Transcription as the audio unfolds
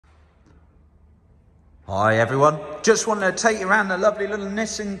Hi everyone, just wanted to take you around the lovely little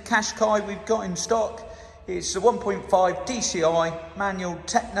Nissan Qashqai we've got in stock. It's the 1.5 DCI manual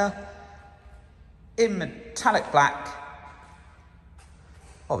Techna in metallic black.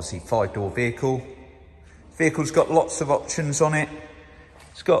 Obviously 5-door vehicle. Vehicle's got lots of options on it.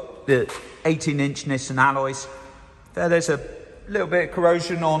 It's got the 18-inch Nissan alloys. There's a little bit of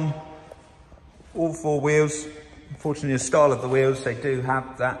corrosion on all four wheels. Unfortunately, the style of the wheels, they do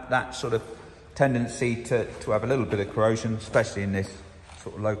have that sort of tendency to have a little bit of corrosion, especially in this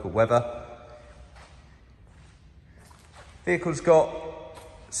sort of local weather. Vehicle's got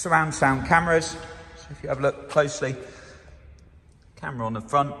surround sound cameras, so if you have a look closely, camera on the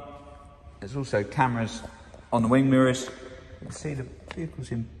front, there's also cameras on the wing mirrors. You can see the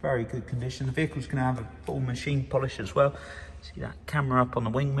vehicle's in very good condition. The vehicle's going to have a full machine polish as well. See that camera up on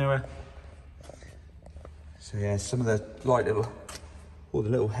the wing mirror. So yeah, some of the all the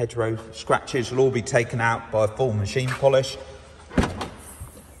little hedgerow scratches will all be taken out by a full machine polish.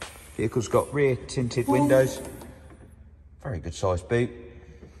 Vehicle's got rear tinted windows. Very good sized boot.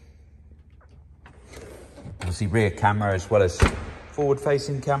 Obviously rear camera as well as forward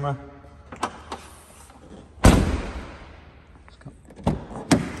facing camera.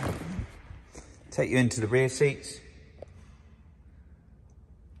 Take you into the rear seats.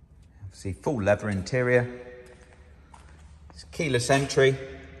 Obviously full leather interior. It's keyless entry,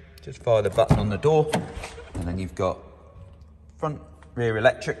 just via the button on the door, and then you've got front rear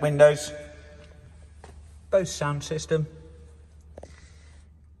electric windows, Bose sound system,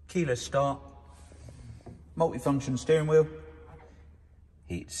 keyless start, multifunction steering wheel,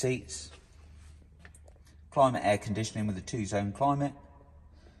 heated seats, climate air conditioning with a 2-zone climate,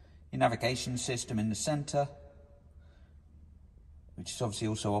 your navigation system in the centre, which obviously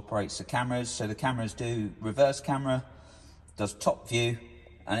also operates the cameras. So the cameras do reverse camera, does top view,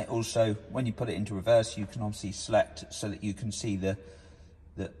 and it also, when you put it into reverse, you can obviously select so that you can see the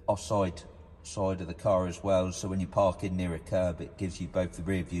offside side of the car as well. So when you park in near a curb, it gives you both the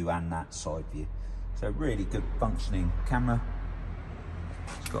rear view and that side view. So really good functioning camera.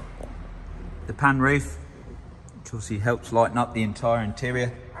 It's got the pan roof, which obviously helps lighten up the entire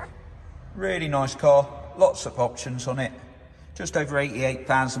interior. Really nice car, lots of options on it. Just over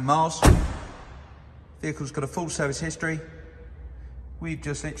 88,000 miles. Vehicle's got a full service history. We've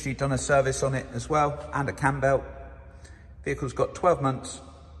just literally done a service on it as well, and a cam belt. Vehicle's got 12 months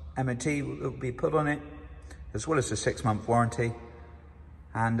MOT that will be put on it, as well as a 6-month warranty.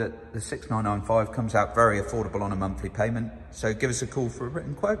 And the 6995 comes out very affordable on a monthly payment. So give us a call for a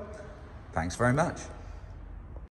written quote. Thanks very much.